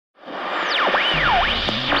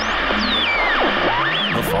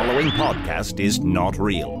following podcast is not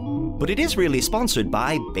real, but it is really sponsored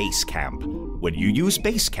by Basecamp. When you use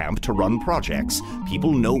Basecamp to run projects,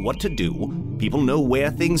 people know what to do, people know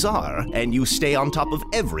where things are, and you stay on top of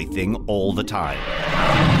everything all the time.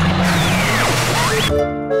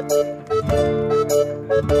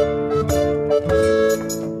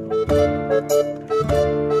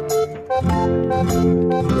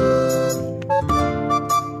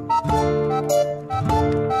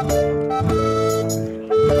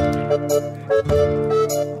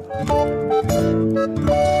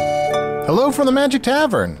 Hello from the Magic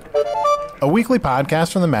Tavern, a weekly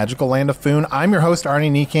podcast from the magical land of Foon. I'm your host,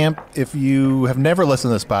 Arnie Niekamp. If you have never listened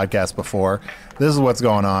to this podcast before, this is what's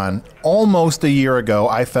going on. Almost a year ago,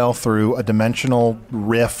 I fell through a dimensional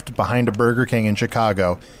rift behind a Burger King in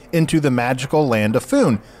Chicago into the magical land of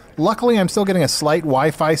Foon. Luckily, I'm still getting a slight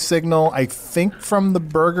Wi-Fi signal, I think from the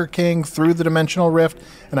Burger King through the dimensional rift,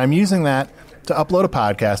 and I'm using that to upload a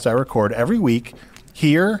podcast I record every week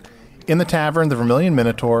here in the Tavern, the Vermilion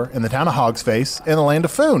Minotaur, in the town of Hogsface, in the land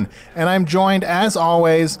of Foon. And I'm joined, as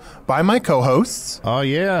always, by my co-hosts. Oh,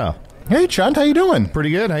 yeah. Hey, Chunt, how you doing? Pretty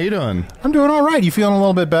good. How you doing? I'm doing all right. You feeling a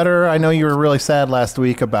little bit better? I know you were really sad last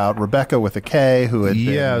week about Rebecca with a K, who had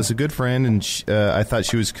been... Yeah, it was a good friend, and I thought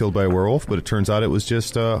she was killed by a werewolf, but it turns out it was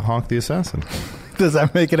just Honk the assassin. Does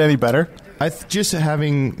that make it any better? Just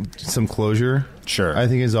having some closure, sure, I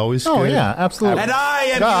think is always good. Oh, yeah, absolutely. And I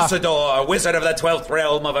am Usidore, wizard of the 12th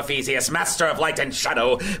realm of Ephesius, master of light and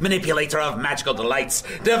shadow, manipulator of magical delights,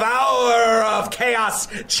 devourer of chaos,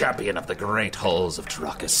 champion of the great halls of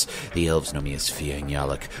Trachis. The elves know me as Fiang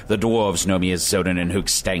Yalak, the dwarves know me as Zodan and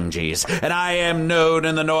Hookstangis, and I am known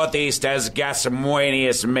in the northeast as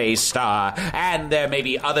Gasmoenius Maystar, and there may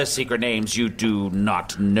be other secret names you do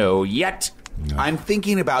not know yet. No. I'm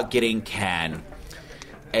thinking about getting Can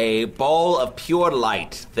a ball of pure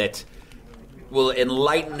light that will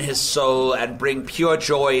enlighten his soul and bring pure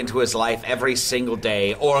joy into his life every single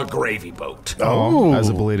day, or a gravy boat. Oh, as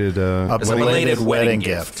a belated wedding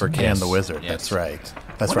gift for Can the Wizard. Yes. That's right.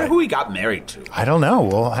 That's right. Who he got married to? I don't know.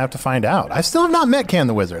 We'll have to find out. I still have not met Can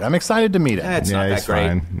the Wizard. I'm excited to meet him. It's not that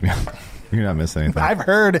great. Fine. You're not missing anything. I've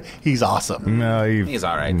heard he's awesome. No, he's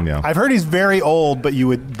all right. No. I've heard he's very old, but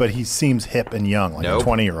he seems hip and young, like a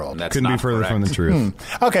 20-year-old. That's couldn't be further correct. from the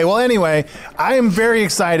truth. Okay, well, anyway, I am very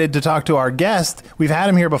excited to talk to our guest. We've had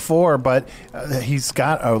him here before, but he's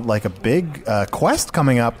got a big quest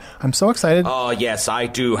coming up. I'm so excited. Oh, yes, I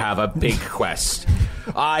do have a big quest.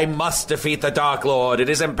 I must defeat the Dark Lord. It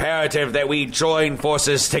is imperative that we join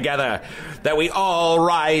forces together, that we all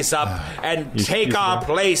rise up and take our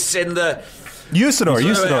place in the... Usidore.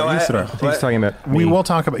 He's talking about me. We will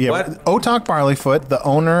talk about... Yeah, what? Otok Barleyfoot, the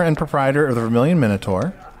owner and proprietor of the Vermilion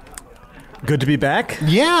Minotaur. Good to be back.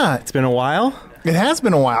 Yeah. It's been a while. It has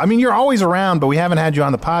been a while. I mean, you're always around, but we haven't had you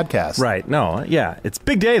on the podcast. Right. No, yeah. It's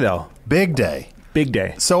big day, though. Big day. Big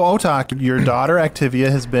day. So, Otok, your daughter Activia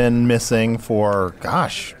has been missing for,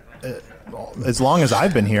 as long as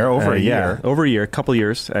I've been here, over a year. Over a year, a couple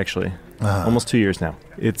years, actually. Almost 2 years now.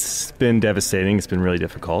 It's been devastating. It's been really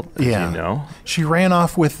difficult, as you know. She ran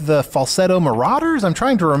off with the Falsetto Marauders? I'm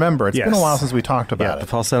trying to remember. It's been a while since we talked about it. The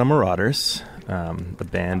Falsetto Marauders, the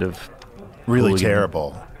band of really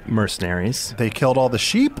terrible mercenaries. They killed all the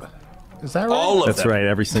sheep? Is that right? All of them. That's right,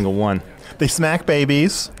 every single one. They smack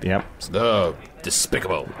babies. Yep.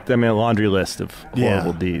 Despicable. I mean, a laundry list of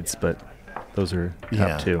horrible deeds, but those are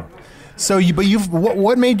top two. So,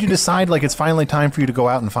 what made you decide it's finally time for you to go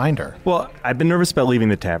out and find her? Well, I've been nervous about leaving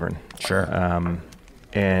the tavern. Sure.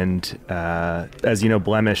 And as you know,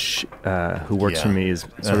 Blemish, who works for me, is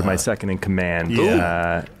sort of my second in command.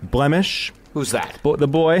 Yeah. Blemish. Who's that? The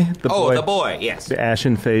boy. The boy, yes. The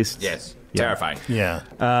ashen-faced. Yes. Yeah. Terrifying. Yeah.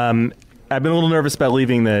 I've been a little nervous about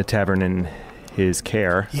leaving the tavern in his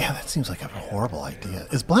care. Yeah, that seems like a horrible idea.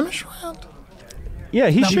 Is Blemish around? Yeah,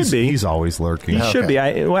 he should be. He's always lurking. He should be.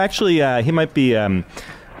 Actually, he might be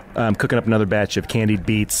cooking up another batch of candied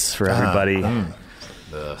beets for everybody.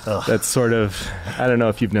 That's sort of, I don't know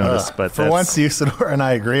if you've noticed, but for once, Usidore and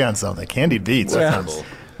I agree on something. Candied beets.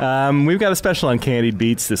 We've got a special on candied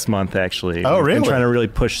beets this month, actually. Oh, really? We've been trying to really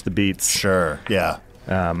push the beets. Sure, yeah.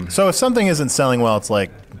 So if something isn't selling well, it's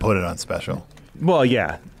put it on special. Well,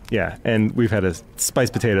 yeah. And we've had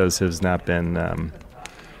spiced potatoes has not been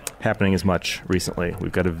happening as much recently.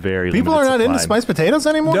 We've got a very people are not supply. into spiced potatoes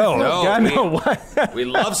anymore. No, God, no. What? We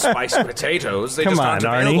love spiced potatoes. They Come just on, aren't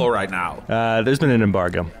available Arnie. right now. There's been an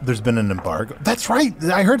embargo. There's been an embargo. That's right.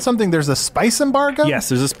 I heard something. There's a spice embargo. Yes,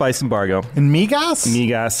 there's a spice embargo. And Migas.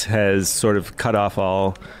 Migas has sort of cut off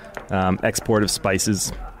all export of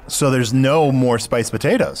spices. So there's no more spiced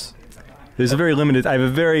potatoes. There's a very limited. I have a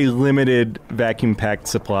very limited vacuum-packed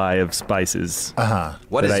supply of spices.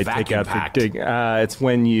 What that is I take out for vacuum-packed? It's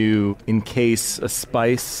when you encase a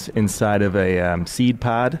spice inside of a seed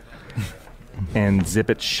pod and zip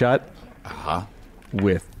it shut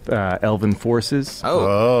with elven forces.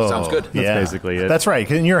 Oh, sounds good. That's basically it. That's right.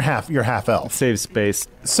 'Cause you're half elf. Saves space.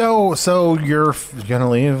 So you're gonna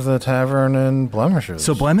leave the tavern in Blemishes.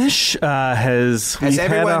 So Blemish has we've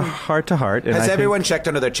had a everyone- heart-to-heart. and Has I think everyone checked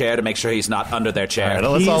under their chair to make sure he's not under their chair? All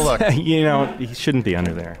right, let's all look. He shouldn't be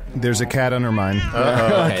under there. There's a cat under mine.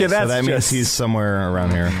 Okay, So that's that means just- he's somewhere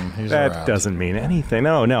around here. He's That around. doesn't mean anything.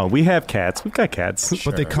 No, we have cats. We've got cats.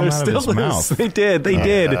 But they come They're out of his still mouth. They did.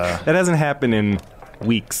 That hasn't happened in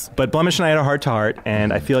weeks. But Blemish and I had a heart-to-heart,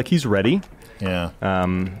 and I feel like he's ready. Yeah.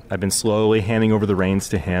 I've been slowly handing over the reins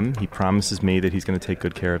to him. He promises me that he's going to take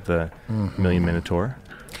good care of the Million Minotaur.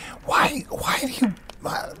 Why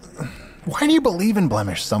do you believe in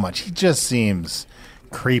Blemish so much? He just seems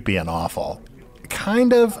creepy and awful.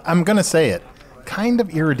 Kind of, I'm going to say it, kind of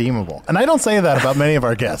irredeemable. And I don't say that about many of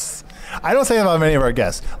our guests.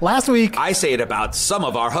 Last week, I say it about some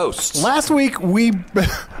of our hosts. Last week we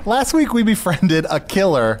befriended a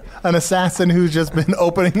killer, an assassin who's just been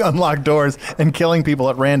opening unlocked doors and killing people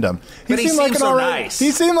at random. But he seemed seems so nice.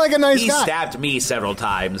 He seemed like a nice He guy. stabbed me several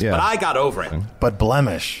times, Yeah. but I got over it. But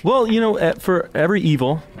Blemish. Well, for every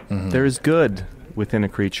evil, there is good within a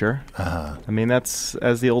creature. I mean, that's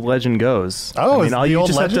as the old legend goes. Oh, I is mean, the you old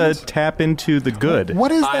just have legend? to tap into the good.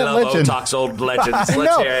 What is I that love legend? Otok's old legends. I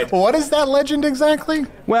Let's know. hear it. What is that legend exactly?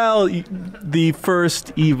 Well, the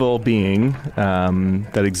first evil being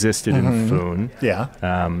that existed in Foon. Yeah.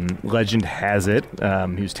 Legend has it.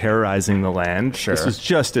 He was terrorizing the land. Sure. This was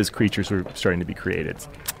just as creatures were starting to be created.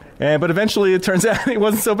 But eventually, it turns out it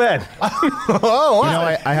wasn't so bad. Oh,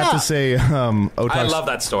 wow. I have to say, Otok's, I love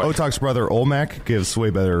that story. Otok's brother Olmec gives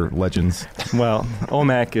way better legends. Well,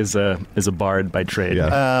 Olmec is a bard by trade. Yeah.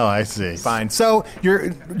 Oh, I see. Fine. So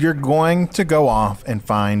you're going to go off and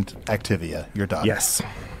find Activia, your daughter. Yes.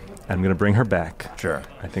 I'm going to bring her back. Sure.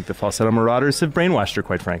 I think the Falsetto Marauders have brainwashed her,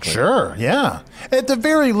 quite frankly. Sure, yeah. At the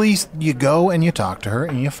very least, you go and you talk to her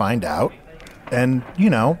and you find out. And,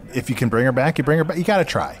 if you can bring her back, you bring her back. You got to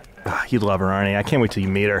try. You'd love her, Arnie. I can't wait till you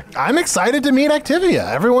meet her. I'm excited to meet Activia.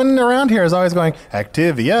 Everyone around here is always going,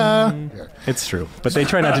 Activia. It's true. But they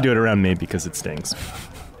try not to do it around me because it stings.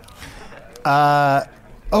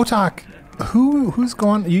 Otok, who's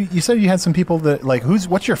going? You said you had some people that,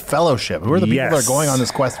 what's your fellowship? Who are the people that are going on this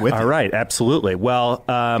quest with you? All right, absolutely. Well,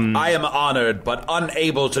 I am honored but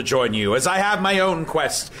unable to join you, as I have my own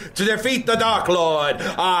quest to defeat the Dark Lord.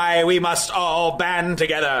 We must all band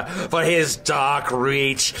together, for his dark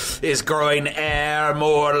reach is growing e'er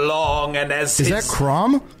more long, and as Is that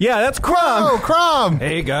Krom? yeah, that's Krom. Oh, Krom.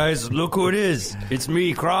 Hey guys, look who it is. It's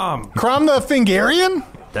me, Krom. Krom the Fingarian?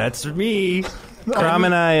 That's me. Krom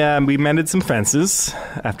and I, we mended some fences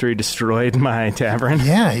after he destroyed my tavern.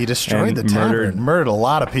 Yeah, he destroyed And the tavern. Murdered a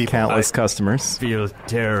lot of people. Countless customers. Feel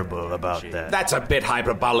terrible about that. That's a bit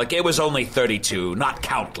hyperbolic. It was only 32, not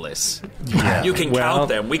countless. Yeah. You can Well, count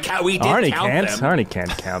them. We did Arnie count can't. them. Arnie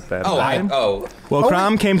can't count that. Oh, Well,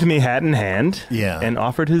 Krom came to me hat in hand. Yeah. And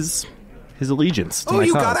offered his allegiance to Oh, my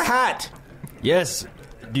you cause. got a hat. Yes.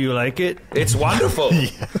 Do you like it? It's wonderful.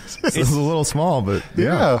 It's a little small, but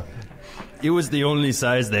Yeah. It was the only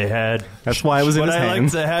size they had. That's why it was in But his I hand.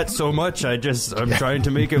 liked the hat so much, I'm trying to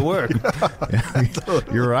make it work.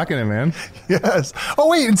 you're rocking it, man. Yes. Oh,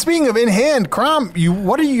 wait, and speaking of in hand, Krom,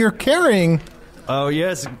 what are you carrying? Oh,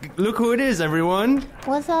 yes. Look who it is, everyone.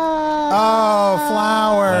 What's up? Oh,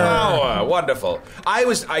 flower. Oh, wonderful.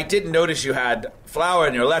 I didn't notice you had flower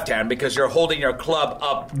in your left hand because you're holding your club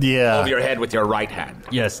up over your head with your right hand.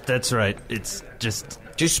 Yes, that's right. It's just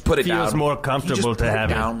put it feels down. more Can you comfortable just to put it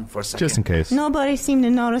have it. down for a second. Just in case. Nobody seemed to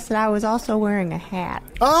notice that I was also wearing a hat.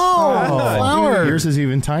 Oh, flower. Yours is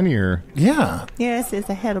even tinier. Yeah. Yes, it's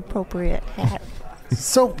a head-appropriate hat.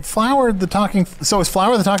 So, is Flower the Talking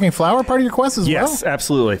Flower part of your quest as Yes, well?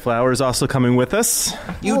 absolutely. Flower is also coming with us.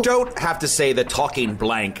 You don't have to say the talking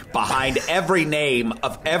blank behind every name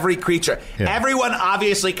of every creature. Yeah. Everyone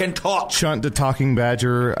obviously can talk. Chunt the talking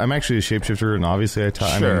badger. I'm actually a shapeshifter, and obviously I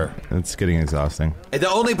talk. Sure. I mean, it's getting exhausting. The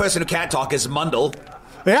only person who can't talk is Mundle.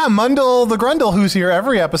 Yeah, Mundle the Grundle, who's here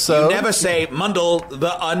every episode. You never say Mundle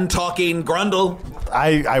the untalking Grundle.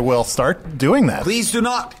 I will start doing that. Please do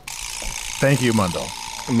not. Thank you, Mundle.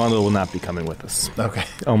 Mundle will not be coming with us. Okay.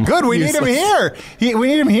 Oh, Good, we need him useless. here. We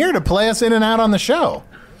need him here to play us in and out on the show.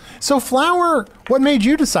 So, Flower, what made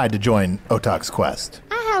you decide to join Otok's quest?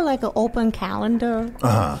 I have like an open calendar.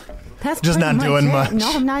 That's Just pretty not doing it. much.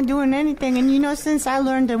 No, I'm not doing anything. And since I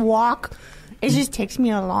learned to walk It just takes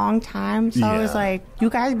me a long time. So I was Yeah. like, you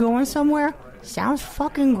guys going somewhere? Sounds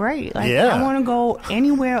fucking great. Like, Yeah. I want to go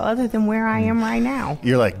anywhere other than where I am right now.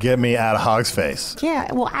 You're like, get me out of Hog's Face.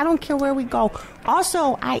 Yeah, well, I don't care where we go.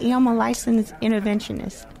 Also, I am a licensed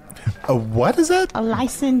interventionist. What is that? A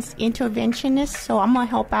licensed interventionist, so I'm going to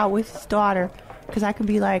help out with his daughter. Because I could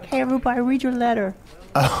be like, hey, everybody, read your letter.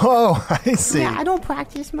 Oh, I see. Yeah, I don't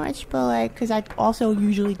practice much, but like, because I also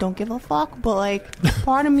usually don't give a fuck. But like,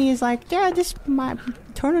 part of me is like, yeah, this might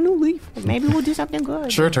turn a new leaf. Maybe we'll do something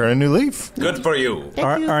good. Sure, turn a new leaf. Good for you.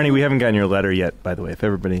 Thank you. Arnie, we haven't gotten your letter yet, by the way. If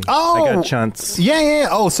everybody, Oh! I got Chunt's. Yeah.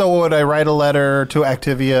 Oh, so would I write a letter to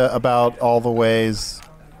Activia about all the ways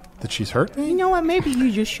that she's hurt You me? know what? Maybe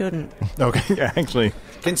you just shouldn't. Okay. Yeah, actually,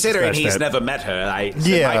 Considering Scratch he's that. never met her, it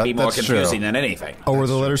Yeah, might be more that's confusing true. than anything. Oh, were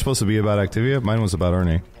the letters supposed to be about Activia? Mine was about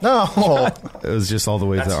Arnie. No. It was just all the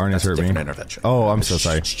ways that Arnie's That's a hurt me. different intervention. Oh, I'm so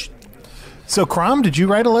sorry. So, Krom, did you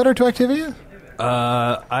write a letter to Activia?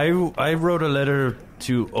 I wrote a letter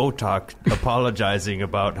to Otok apologizing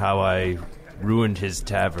about how I ruined his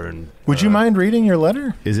tavern. Would you mind reading your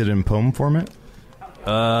letter? Is it in poem format?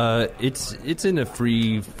 It's in a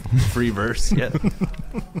free verse. Yeah.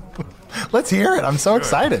 Let's hear it. I'm so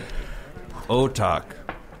excited. Otok,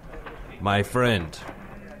 my friend,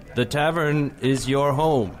 the tavern is your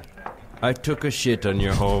home. I took a shit on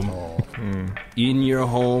your home. In your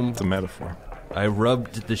home, it's a metaphor. I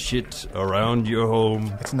rubbed the shit around your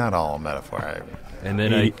home, It's not all a metaphor. and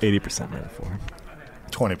then 80% metaphor.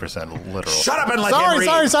 20% literal. Shut up and let him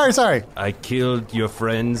read. Sorry. I killed your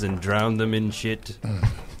friends and drowned them in shit.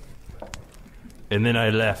 And then I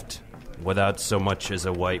left without so much as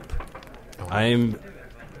a wipe. I am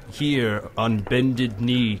here on bended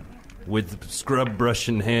knee with scrub brush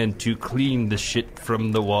in hand to clean the shit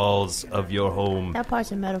from the walls of your home That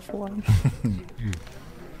part's a metaphor.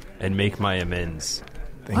 and make my amends.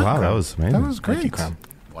 Wow, that was amazing. That was great. Thank you, Krom.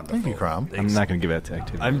 Thank you, Krom. I'm not going to give that to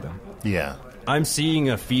Activity. I'm- though. Yeah. I'm seeing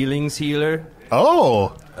a feelings healer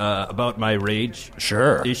Oh, about my rage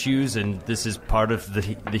sure. issues, and this is part of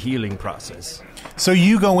the healing process. So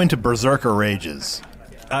you go into berserker rages.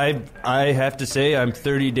 I have to say I'm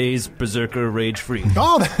 30 days berserker rage free.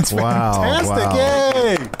 Oh, that's Wow, fantastic. wow.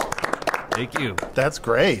 Yay. Thank you. That's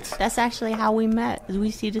great. That's actually how we met. Is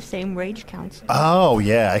we see the same rage counts. Oh,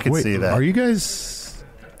 yeah, I could Wait, see that. are you guys...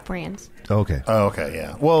 Friends. Okay. Oh, okay,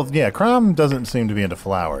 yeah. Well, yeah, Krom doesn't seem to be into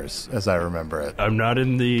flowers, as I remember it. I'm not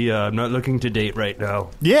in the. I'm not looking to date right now.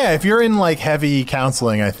 Yeah, if you're in, like, heavy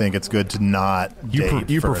counseling, I think it's good to not date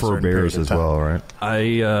You for a prefer certain period bears of as time. well, right?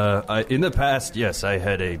 I in the past, yes, I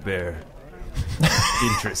had a bear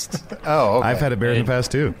interest. Oh, okay. I've had a bear in the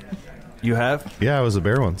past, too. You have? Yeah, I was a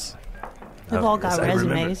bear once. We've all got yes, I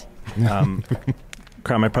remember. resumes.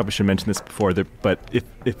 Krom, I probably should have mentioned this before, but if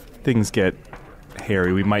things get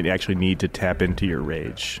hairy, we might actually need to tap into your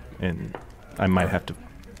rage, and I might have to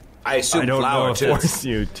I assume I don't flour know. too. force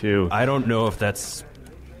you to. I don't know if that's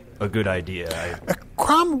a good idea.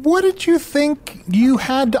 Krom, what did you think you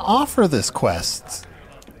had to offer this quest?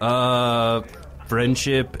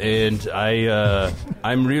 Friendship, and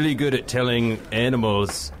I'm really good at telling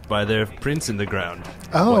animals by their prints in the ground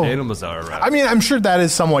Oh. what animals are around. I mean, I'm sure that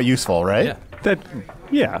is somewhat useful, right? Yeah.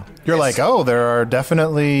 Yeah. You're like, oh, there are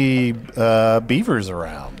definitely beavers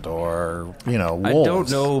around, or, wolves. I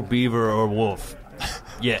don't know beaver or wolf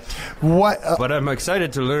yet, What? but I'm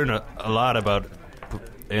excited to learn a lot about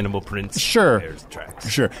animal prints. Sure. Bears tracks.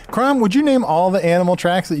 Sure. Krom, would you name all the animal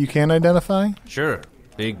tracks that you can identify? Sure.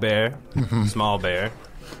 Big bear, small bear,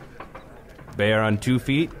 bear on 2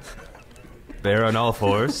 feet, bear on all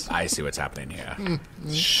fours. I see what's happening here.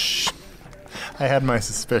 I had my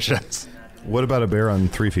suspicions. What about a bear on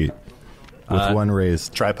 3 feet with one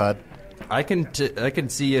raised? Tripod. I can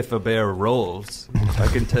see if a bear rolls. I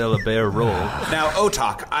can tell a bear roll. Now,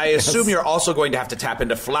 Otok, I assume you're also going to have to tap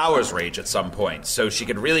into Flower's rage at some point, so she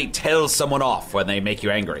can really tell someone off when they make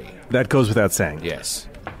you angry. That goes without saying. Yes.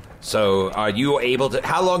 So, are you able to...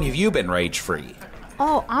 How long have you been rage-free?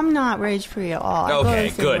 Oh, I'm not rage free at all. I Okay, go to the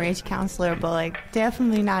same good. rage counselor, but like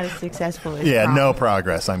definitely not as successful as Yeah, Krom. no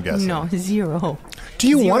progress, I'm guessing. No, zero. Do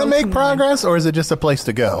you want to Zero make to progress, or is it just a place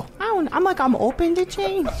to go? I'm open to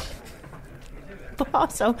change. But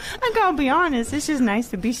also, I gotta be honest, it's just nice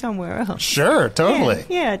to be somewhere else. Sure, totally.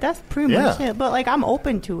 Yeah, that's pretty much Yeah. it. But like, I'm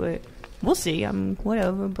open to it. We'll see.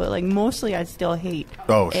 Whatever. But like, mostly, I still hate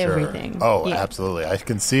Oh, sure. everything. Oh, Yeah. absolutely. I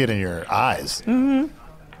can see it in your eyes.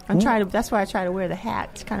 That's why I try to wear the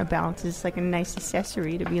hat. It kind of balances. It's like a nice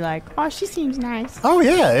accessory to be like, oh, she seems nice. Oh,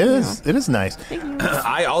 yeah, it is. It is nice. Thank you.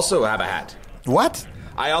 I also have a hat. What?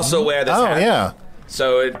 I also wear this Oh, hat. yeah.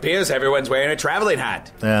 So it appears everyone's wearing a traveling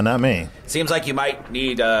hat. Yeah, not me. Seems like you might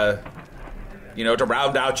need to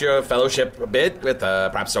round out your fellowship a bit with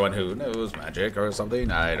perhaps someone who knows magic or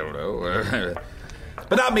something. I don't know.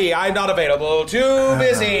 But not me. I'm not available. Too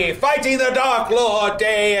busy fighting the Dark Lord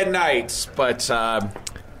day and night. But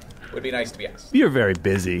would be nice to be asked. You're very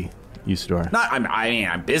busy, Usidore.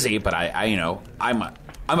 I'm busy, but I'm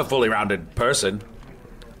a fully rounded person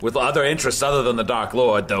with other interests other than the Dark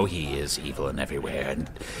Lord, though he is evil and everywhere. And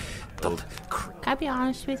Can I be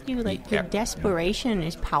honest with you? Like, your desperation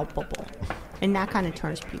is palpable, and that kind of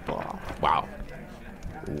turns people off.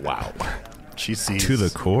 Wow. She sees To the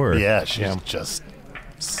core. Yeah, she just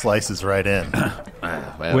slices right in.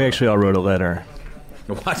 Well, We actually all wrote a letter.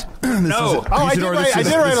 what? No. I did write a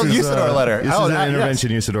Usidore letter. This is an intervention,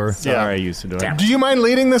 Usidore. Sorry, Usidore. Damn. Do you mind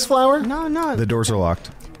leading this flower? No. The doors are locked.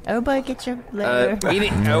 Everybody get your letter. We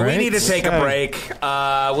need to take a break.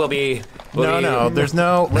 We'll be. No, there's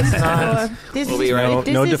no. Let's not. This We'll is be right.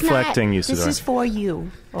 this No is deflecting, not, Usidore. This is for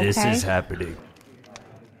you. Okay? This is happening.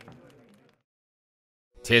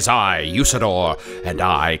 'Tis I, Usidore, and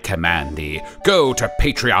I command thee. Go to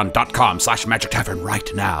patreon.com/Magic Tavern right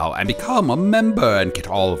now and become a member and get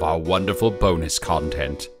all of our wonderful bonus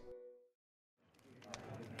content.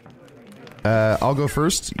 I'll go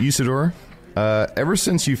first, Usidore. Ever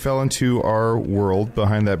since you fell into our world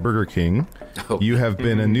behind that Burger King, you have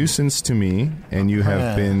been a nuisance to me, and you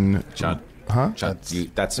have been... Chunt. Huh? Chunt,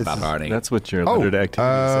 that's about Arnie. That's what your letter to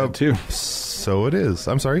Activia said, too. So it is.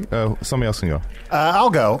 I'm sorry. Somebody else can go. I'll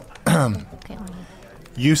go. Okay,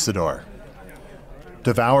 Usidore,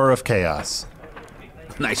 Devourer of Chaos,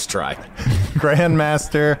 Nice try.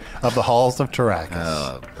 Grandmaster of the Halls of Tarakas.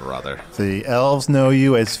 Oh, brother. The elves know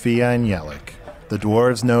you as Fian Yelik. The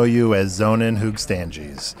dwarves know you as Zonin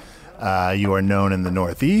Hugstanges. You are known in the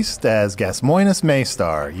northeast as Gasmoinus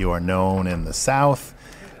Maystar. You are known in the south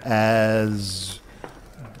as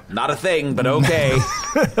Not a thing, but okay.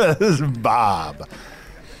 Bob.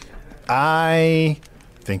 I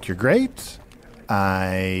think you're great.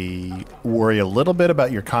 I worry a little bit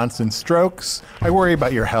about your constant strokes. I worry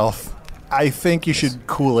about your health. I think you should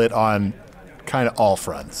cool it on kind of all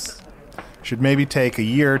fronts. Should maybe take a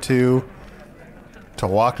year or two to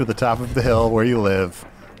walk to the top of the hill where you live,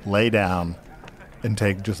 lay down, and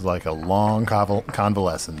take just like a long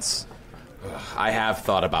convalescence. I have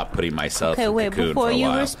thought about putting myself Okay, in wait, cocoon before for a you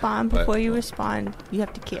while, respond, you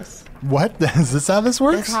have to kiss. What? Is this how this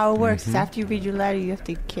works? That's how it works. Is after you read your letter, you have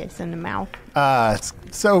to kiss in the mouth.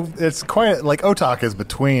 It's quite like Otok is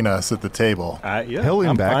between us at the table. Yeah, He'll lean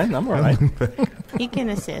I'm back. fine. I'm all right. He can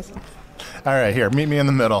assist. All right, here, meet me in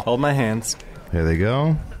the middle. Hold my hands. Here they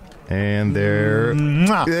go. And they're...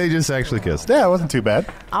 Mwah. They just actually kissed. Yeah, it wasn't too bad.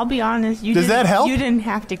 I'll be honest. Does that help? You didn't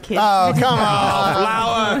have to kiss. Oh, come on,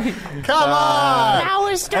 Flower! come on!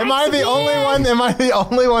 Flower strikes Am I the again. only one? Am I the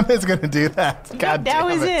only one that's going to do that? God that damn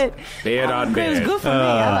was it. Beard on It was beard. good for me.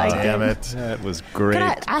 I liked Damn it. it! That was great.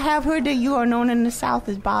 But I have heard that you are known in the South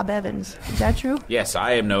as Bob Evans. Is that true? Yes,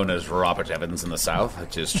 I am known as Robert Evans in the South,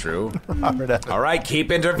 which is true. Robert Evans. All right,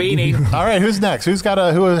 keep intervening. All right, who's next? Who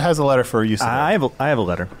has a letter for you? I have a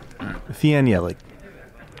letter. Fian Yelik.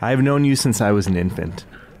 I have known you since I was an infant.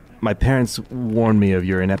 My parents warned me of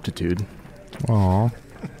your ineptitude. Aww.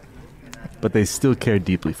 But they still care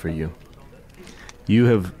deeply for you. You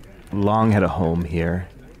have long had a home here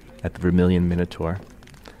at the Vermilion Minotaur.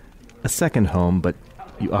 A second home, but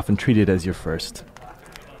you often treat it as your first.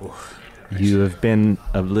 You have been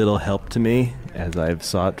of little help to me as I have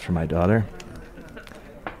sought for my daughter.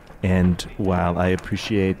 And while I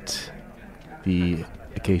appreciate the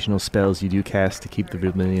occasional spells you do cast to keep the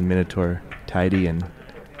Vermilion Minotaur tidy and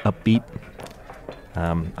upbeat,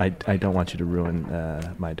 I don't want you to ruin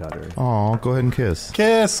my daughter. Aw, go ahead and kiss.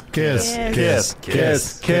 Kiss, Kiss. kiss,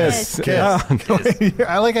 kiss, kiss, kiss.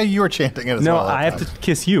 I like how you were chanting it as No, well. I have to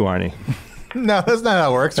kiss you, Arnie. No, that's not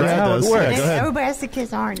how it works. That's right? how it works. Yeah, go ahead. Everybody has to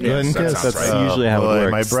kiss Arnie. Go ahead and that kiss. sounds That's right. usually how Boy,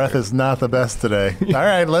 it works. my breath is not the best today. All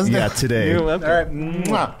right, let's do Yeah, it. today. All right.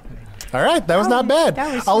 Mwah. All right, that was not bad.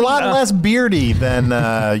 that was A lot sweet. less beardy than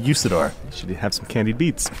Usidore. Should have some candied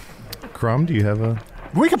beets. Krom, do you have a...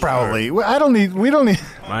 We could probably. We don't need.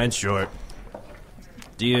 Mine's short.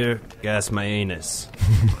 Dear Gas My Anus.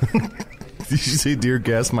 Did you say, dear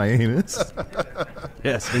gas my anus?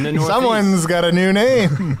 Yes, in the northeast. Someone's got a new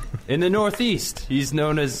name. In the northeast, he's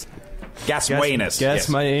known as Gaswanus. Gas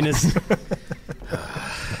My Anus.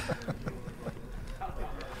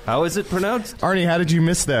 How is it pronounced? Arnie, how did you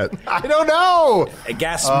miss that? I don't know.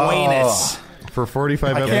 Gaswanus. For 45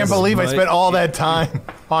 I episodes. can't believe I Mike. spent all that time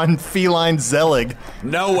on feline Zelig.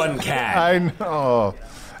 No one can. I know.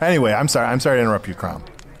 Anyway, I'm sorry. I'm sorry to interrupt you, Krom.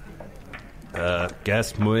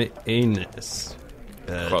 Gas My Anus.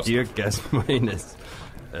 Close Dear Gas My Anus.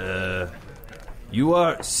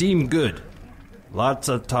 You seem good. Lots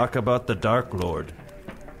of talk about the Dark Lord.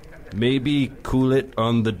 Maybe cool it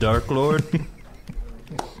on the Dark Lord?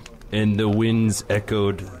 And the winds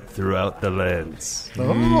echoed throughout the lands.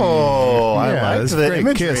 Oh, I liked the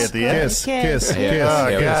imagery kiss, at the end. kiss.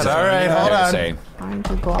 Oh, God. All right, hold on. Time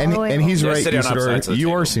to go all the way And he's home. right, sitting on Usidore. opposites of the You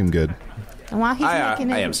table. are seem good. And while he's making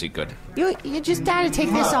it, I am see good. You just gotta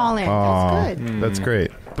take this all in. That's good. That's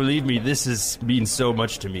great. Believe me, this means so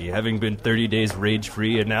much to me, having been 30 days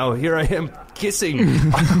rage-free, and now here I am kissing.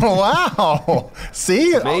 Wow.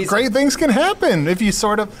 See, Amazing. great things can happen if you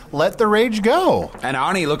sort of let the rage go. And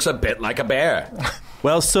Arnie looks a bit like a bear.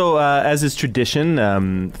 Well, so as is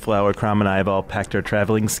tradition, Flower, Krom, and I have all packed our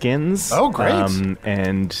traveling skins. Oh, great.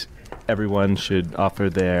 And everyone should offer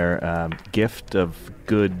their gift of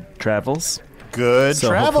good travels. Good So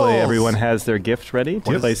travels. hopefully everyone has their gift ready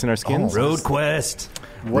to place in our skins. Road quest.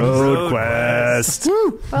 Road quest.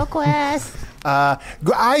 Request.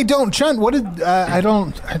 I don't, Chunt. What did I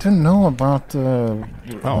didn't know about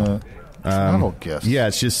travel gifts. Yeah,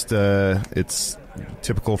 it's just it's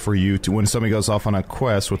typical for you to, when somebody goes off on a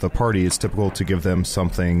quest with a party, it's typical to give them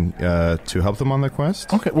something to help them on their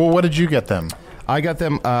quest. Okay. Well, what did you get them? I got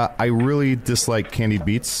them. I really dislike candied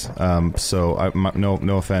beets, so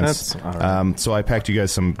no offense. That's all right. So I packed you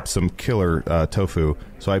guys some killer tofu.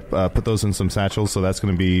 So I put those in some satchels. So that's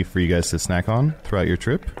going to be for you guys to snack on throughout your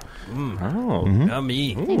trip. Oh,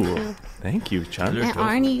 Yummy. ooh. Thank you, Chunt. And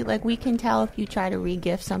Arnie, like, we can tell if you try to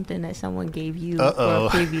re-gift something that someone gave you for a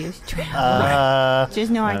previous travel.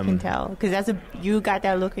 Just know I can tell, because you got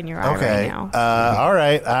that look in your eye Okay. right now. All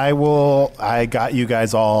right. I got you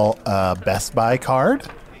guys all a Best Buy card,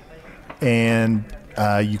 and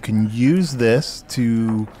you can use this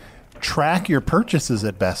to track your purchases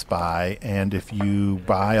at Best Buy. And if you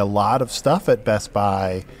buy a lot of stuff at Best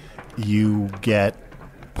Buy, you get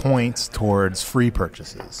points towards free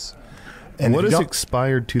purchases. And What if you does don't-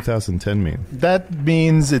 expired 2010 mean? That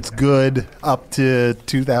means it's good up to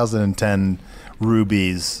 2010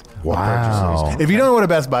 rubies. Wow. Purchases. If you don't know what a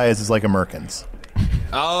Best Buy is, it's like a Merkins.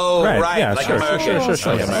 Oh, right. Yeah, like sure, American.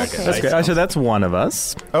 sure. Like American. That's great. So that's one of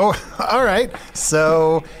us. Oh, all right.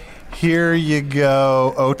 So here you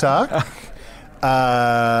go, Otok.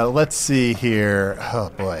 Let's see here. Oh,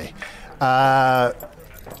 boy.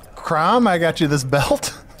 Krom, I got you this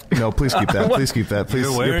belt. No, please keep that. Please keep that. Please, You're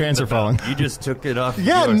your wearing pants the are falling. belt. You just took it off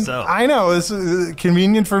Yeah, yourself. I know. It's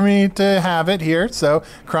convenient for me to have it here. So,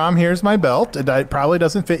 Krom, here's my belt. It probably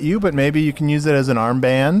doesn't fit you, but maybe you can use it as an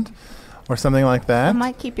armband or something like I that.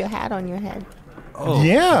 might keep your hat on your head.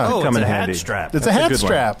 Yeah. Oh, Come it's in a handy. hat strap. It's That's a a hat good one.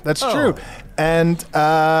 strap. That's Oh. true. And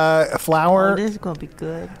Flower, Oh, this is going to be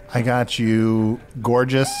good. I got you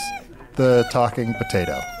Gorgeous, the talking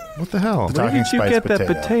potato. What the hell? The Where talking did you spice get that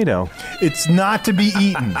potato? It's not to be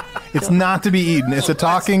eaten. It's not to be eaten. It's a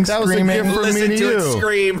talking, that was a screaming. gift for me Listen to to it you.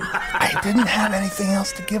 scream. I didn't have anything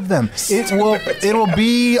else to give them. It'll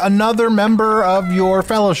be another member of your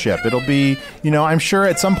fellowship. It'll be, I'm sure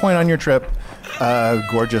at some point on your trip,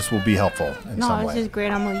 Gorgeous will be helpful in No, some it's way. just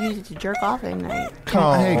great. I'm going to use it to jerk off at night.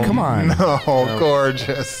 Hey, come on. No,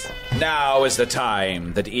 Gorgeous. Now is the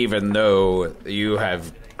time that even though you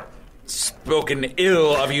have spoken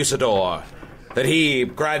ill of Usidore, that he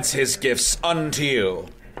grants his gifts unto you.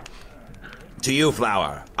 To you,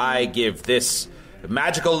 Flower, I give this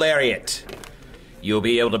magical lariat. You'll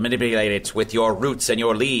be able to manipulate it with your roots and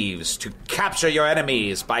your leaves to capture your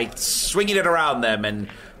enemies by swinging it around them and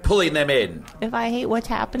pulling them in. If I hate what's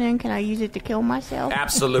happening, can I use it to kill myself?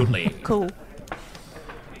 Absolutely. Cool.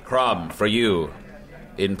 Krom, for you,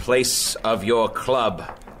 in place of your club,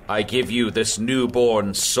 I give you this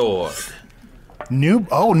newborn sword.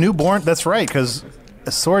 Newborn. That's right, because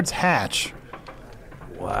swords hatch.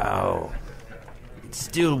 Wow. It's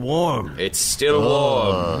still warm. It's still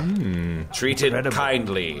warm. Treat it Incredible.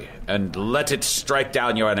 kindly and let it strike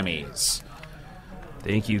down your enemies.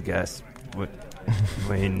 Thank you, guys.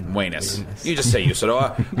 Waynus. You just say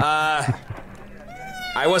Usidore.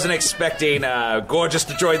 I wasn't expecting Gorgeous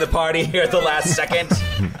to join the party here at the last second.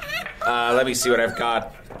 Let me see what I've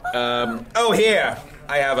got. Here.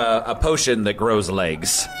 I have a potion that grows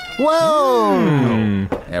legs. Whoa!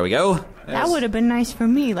 There we go. That would have been nice for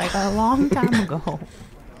me, like a long time ago.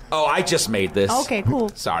 Oh, I just made this. Okay, cool.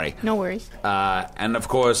 Sorry. No worries. And of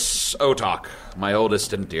course, Otok, my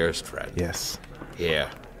oldest and dearest friend. Yes. Here.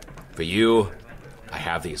 For you, I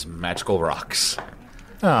have these magical rocks.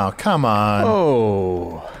 Oh, come on.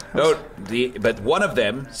 Oh. But one of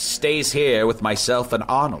them stays here with myself and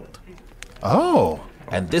Arnold. Oh,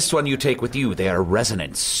 And this one you take with you, they are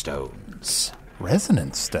resonance stones.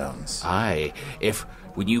 resonance stones. Aye, if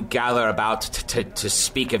when you gather about to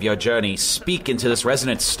speak of your journey, speak into this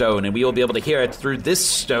resonance stone, and we will be able to hear it through this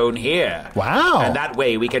stone here. Wow. And that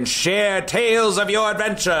way we can share tales of your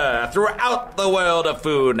adventure throughout the world of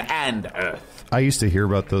Foon and Earth. I used to hear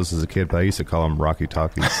about those as a kid, but I used to call them Rocky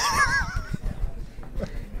Talkies.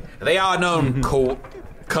 They are known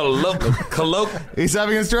He's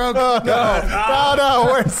having a stroke. Oh,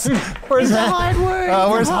 no. Where's It's a hard word.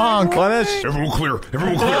 Where's Honk? Blemish. Everyone clear.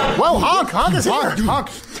 Whoa, Honk is here. Honk.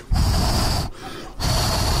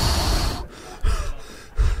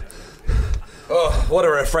 Oh, what a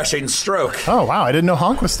refreshing stroke. Oh, wow. I didn't know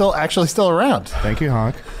Honk was actually still around. Thank you,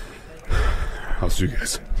 Honk. I'll see you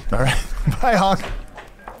guys. All right. Bye, Honk.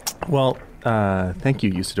 Well, thank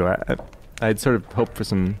you, Usidore. I'd sort of hoped for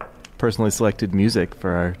some personally selected music for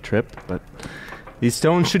our trip, but these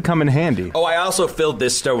stones should come in handy. Oh, I also filled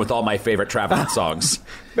this stone with all my favorite traveling songs.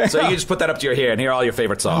 So you can just put that up to your ear and hear all your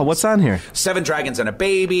favorite songs. Oh, what's on here? 7 Dragons and a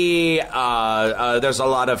Baby. There's a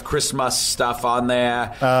lot of Christmas stuff on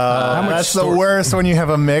there. That's the worst when you have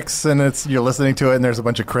a mix and you're listening to it and there's a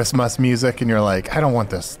bunch of Christmas music and you're like, I don't want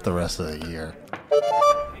this the rest of the year.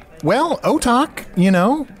 Well, Otok,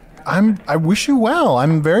 I wish you well.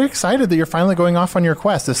 I'm very excited that you're finally going off on your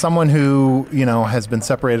quest. As someone who, has been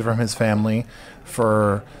separated from his family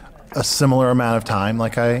for a similar amount of time,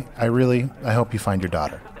 I hope you find your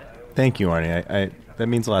daughter. Thank you, Arnie. That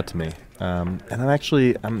means a lot to me. And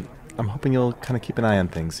I'm hoping you'll kind of keep an eye on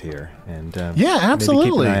things here. And yeah,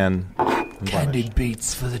 absolutely. Maybe keep an eye on Candied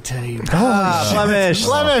beets for the team. Blemish.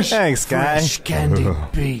 Thanks, guy. Fresh candied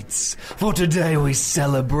beets. For today we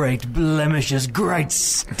celebrate Blemish's great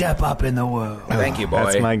step up in the world. Thank you, boy.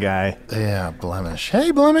 That's my guy. Yeah, Blemish. Hey,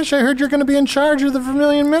 Blemish, I heard you're going to be in charge of the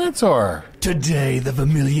Vermilion Minotaur. Today the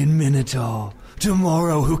Vermilion Minotaur.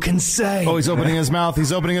 Tomorrow who can say? Oh, he's opening his mouth. And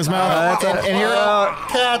you're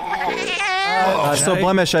So,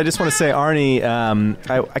 Blemish, I just want to say, Arnie,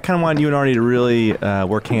 I kind of want you and Arnie to really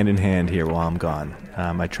work hand in hand here while I'm gone.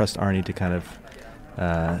 I trust Arnie to kind of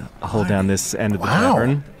hold down this end of the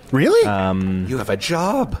tavern. Really? You have a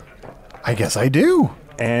job. I guess I do.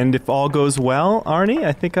 And if all goes well, Arnie,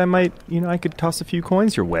 I think I might, I could toss a few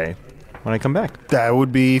coins your way when I come back. That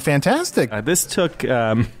would be fantastic. This took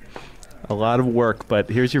a lot of work, but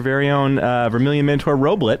here's your very own Vermilion Minotaur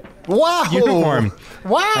Roblet. Wow. Uniform.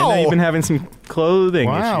 Wow. I know you've been having some clothing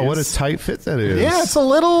Wow, issues. what a tight fit that is. Yeah, it's a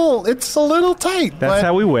little tight. That's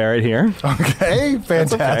how we wear it here. Okay,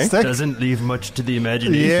 fantastic. Doesn't leave much to the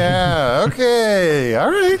imagination. Yeah, okay.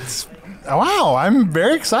 All right. Wow, I'm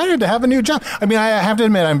very excited to have a new job. I mean, I have to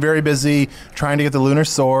admit, I'm very busy trying to get the Lunar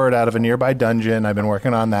Sword out of a nearby dungeon. I've been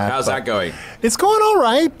working on that. How's that going? It's going all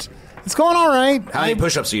right. How many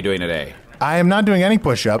push-ups are you doing today? I am not doing any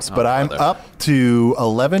push-ups, but I'm up to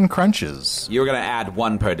 11 crunches. You were going to add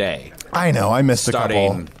 1 per day. I know, I missed a couple.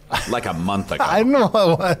 Starting like a month ago. I don't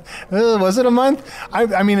know. Was it a month?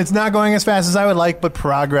 I mean, it's not going as fast as I would like, but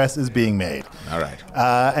progress is being made. All right.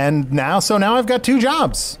 And now I've got 2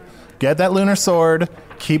 jobs. Get that Lunar Sword,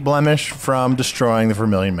 keep Blemish from destroying the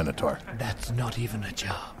Vermilion Minotaur. That's not even a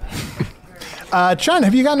job. Chunt,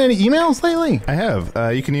 have you gotten any emails lately? I have.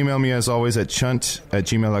 You can email me, as always, at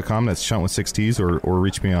chunt@gmail.com. That's Chunt with 6 T's, or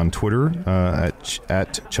reach me on Twitter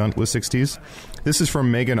at Chunt with 6 T's. This is from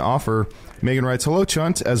Megan Offer. Megan writes, "Hello,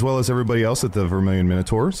 Chunt, as well as everybody else at the Vermilion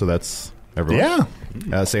Minotaur." So that's everyone.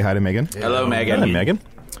 Yeah. Say hi to Megan. Hello, Megan. Hi, Megan.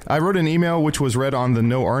 I wrote an email which was read on the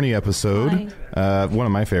No Arnie episode, one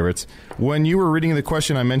of my favorites. When you were reading the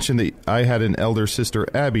question, I mentioned that I had an elder sister,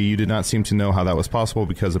 Abby. You did not seem to know how that was possible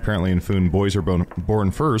because apparently in Foon, boys are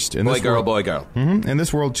born first. Boy, girl. Mm-hmm. In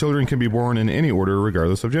this world, children can be born in any order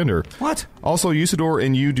regardless of gender. What? Also, Usidore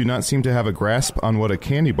and you do not seem to have a grasp on what a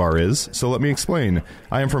candy bar is, so let me explain.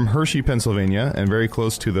 I am from Hershey, Pennsylvania, and very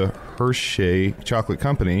close to the Hershey Chocolate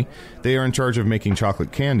Company. They are in charge of making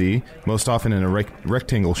chocolate candy, most often in a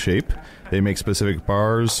rectangle shape. They make specific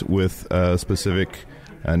bars with specific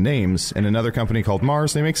names. In another company called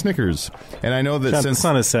Mars, they make Snickers. And I know that Chunt, since... it's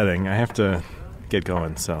not a setting. I have to get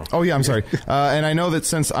going, so... Oh, yeah, I'm sorry. And I know that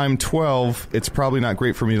since I'm 12, it's probably not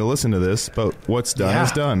great for me to listen to this, but what's done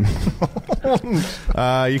is done.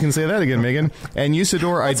 You can say that again, Megan. And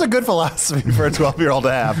Usidore... That's a good philosophy for a 12-year-old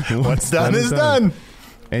to have. What's done is done.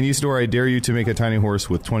 And Usidore, I dare you to make a tiny horse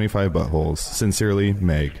with 25 buttholes. Sincerely,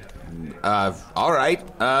 Meg. All right.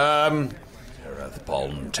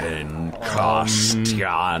 Pontin,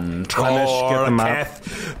 Costian,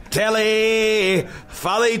 Torketh, Telly,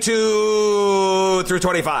 Folly 2 through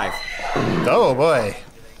 25. Oh, boy.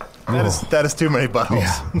 That is too many buttholes.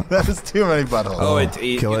 Yeah. That is too many buttholes. Oh,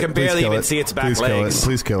 you can barely even see its back legs.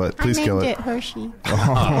 Please kill it. Please kill it. I named it Hershey.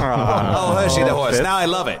 Oh, Hershey the horse. Now I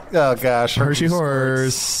love it. Oh gosh, Hershey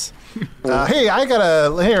horse. Hey, I got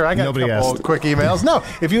a couple quick emails. No,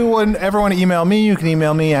 if you ever want to email me, you can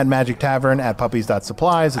email me at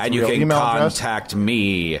magictavern@puppies.supplies. And you can contact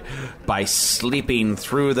me by sleeping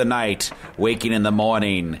through the night, waking in the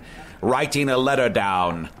morning, writing a letter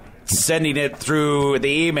down, sending it through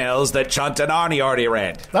the emails that Chunt and Arnie already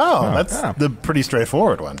read. Oh, that's the pretty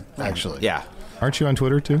straightforward one, actually. Yeah. Aren't you on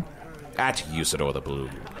Twitter, too? At Usidore the Blue.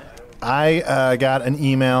 I got an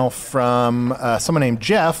email from someone named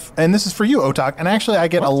Jeff, and this is for you, Otok. And actually, I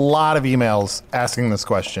get a lot of emails asking this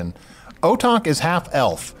question. Otok is half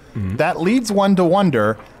elf. Mm-hmm. That leads one to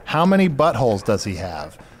wonder, how many buttholes does he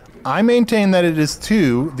have? I maintain that it is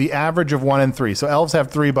 2, the average of 1 and 3. So elves have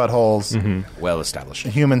 3 buttholes. Mm-hmm. Well established.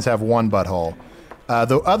 Humans have 1 butthole.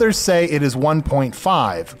 Though others say it is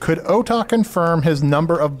 1.5. Could Otok confirm his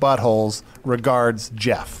number of buttholes? Regards,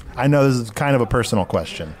 Jeff. I know this is kind of a personal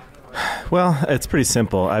question. Well, it's pretty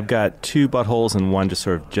simple. I've got 2 buttholes and 1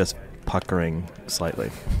 just puckering slightly.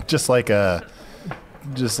 Just like a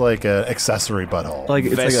accessory butthole. It's like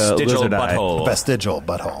a lizard butthole. Vestigial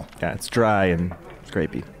butthole. Yeah, it's dry and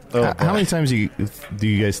scrapey. Oh, how many times do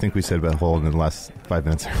you guys think we said butthole in the last 5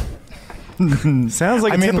 minutes? Sounds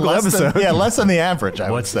like a typical episode. Less than the average,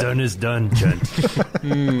 I would say. What's done is done, Chunt.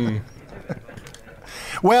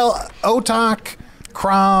 Well, Otok,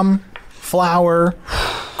 Krom, Flower,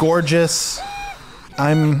 Gorgeous.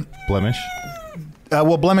 Blemish?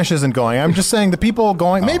 Well, Blemish isn't going. I'm just saying the people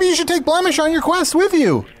going, maybe you should take Blemish on your quest with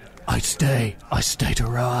you. I stay to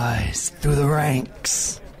rise through the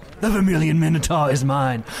ranks. The Vermilion Minotaur is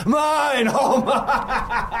mine. Mine! Oh,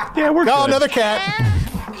 mine! Yeah, we're good. Another cat.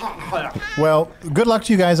 Well, good luck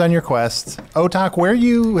to you guys on your quest. Otok, where are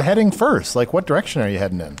you heading first? What direction are you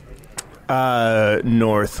heading in?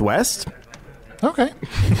 Northwest. Okay.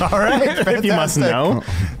 All right. Fantastic. You must know.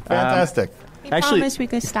 Fantastic. I promise we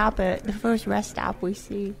could stop at the first rest stop we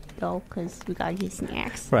see, though, because we got to get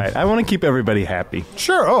snacks. Right. I want to keep everybody happy.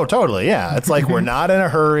 Sure. Oh, totally. Yeah. It's like we're not in a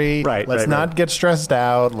hurry. Right. Let's not get stressed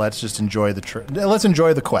out. Let's just enjoy the trip. Let's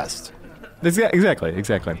enjoy the quest. Exactly.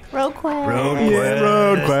 Road quest.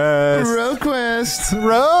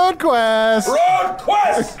 Road quest.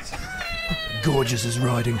 Gorgeous is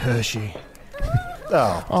riding Hershey.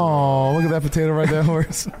 Oh, look at that potato right there,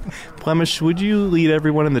 horse. Blemish, would you lead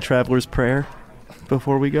everyone in the Traveler's Prayer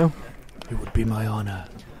before we go? It would be my honor.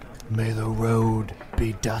 May the road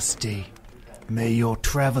be dusty. May your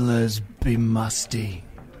travelers be musty.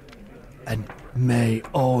 And may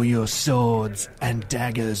all your swords and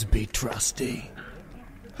daggers be trusty.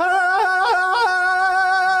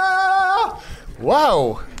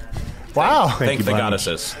 Wow. Thank the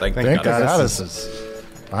goddesses. Thank the goddesses.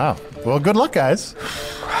 Wow. Well, good luck, guys.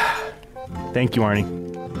 Thank you, Arnie.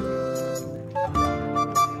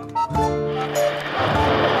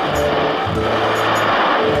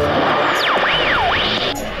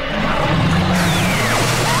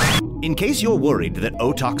 In case you're worried that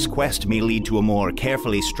Otok's quest may lead to a more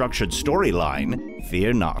carefully structured storyline,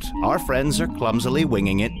 fear not. Our friends are clumsily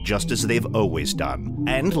winging it just as they've always done.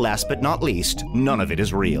 And last but not least, none of it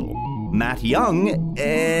is real. Matt Young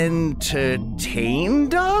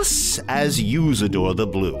entertained us as Usidore the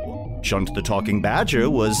Blue. Chunt the Talking Badger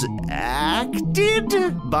was acted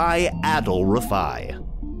by Adal Rifai.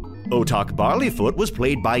 Otok Barleyfoot was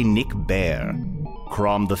played by Nick Baer.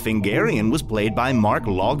 Krom the Fingarian was played by Mark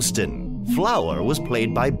Logsdon. Flower was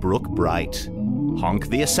played by Brooke Breit. Honk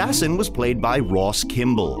the Assassin was played by Ross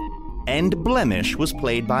Kimball. And Blemish was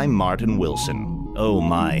played by Martin Wilson. Oh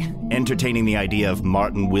my, entertaining the idea of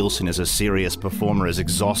Martin Wilson as a serious performer has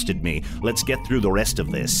exhausted me. Let's get through the rest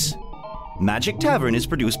of this. Magic Tavern is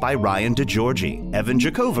produced by Ryan DiGiorgi, Evan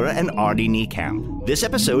Jacover, and Arnie Niekamp. This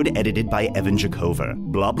episode edited by Evan Jacover.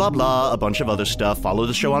 Blah blah blah, a bunch of other stuff. Follow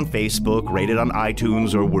the show on Facebook, rate it on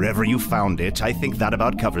iTunes, or wherever you found it. I think that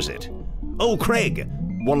about covers it. Oh, Craig!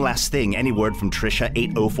 One last thing, any word from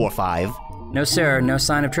Trisha8045? No, sir. No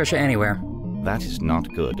sign of Trisha anywhere. That is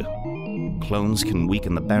not good. Clones can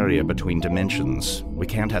weaken the barrier between dimensions. We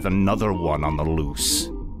can't have another one on the loose.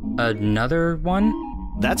 Another one?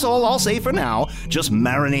 That's all I'll say for now. Just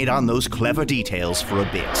marinate on those clever details for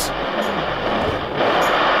a bit.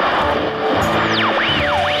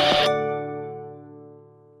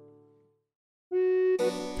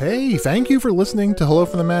 Hey, thank you for listening to Hello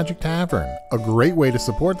from the Magic Tavern. A great way to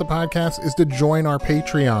support the podcast is to join our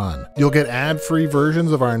Patreon. You'll get ad-free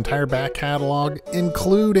versions of our entire back catalog,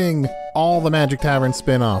 including all the Magic Tavern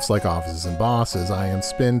spin-offs like Offices and Bosses, I Am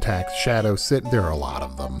Spin Tax, Shadow Sit. There are a lot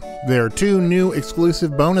of them. There are 2 new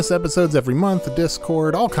exclusive bonus episodes every month,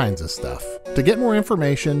 Discord, all kinds of stuff. To get more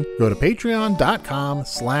information, go to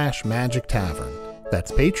patreon.com/Magic Tavern.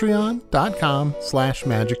 That's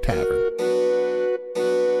patreon.com/Magic Tavern.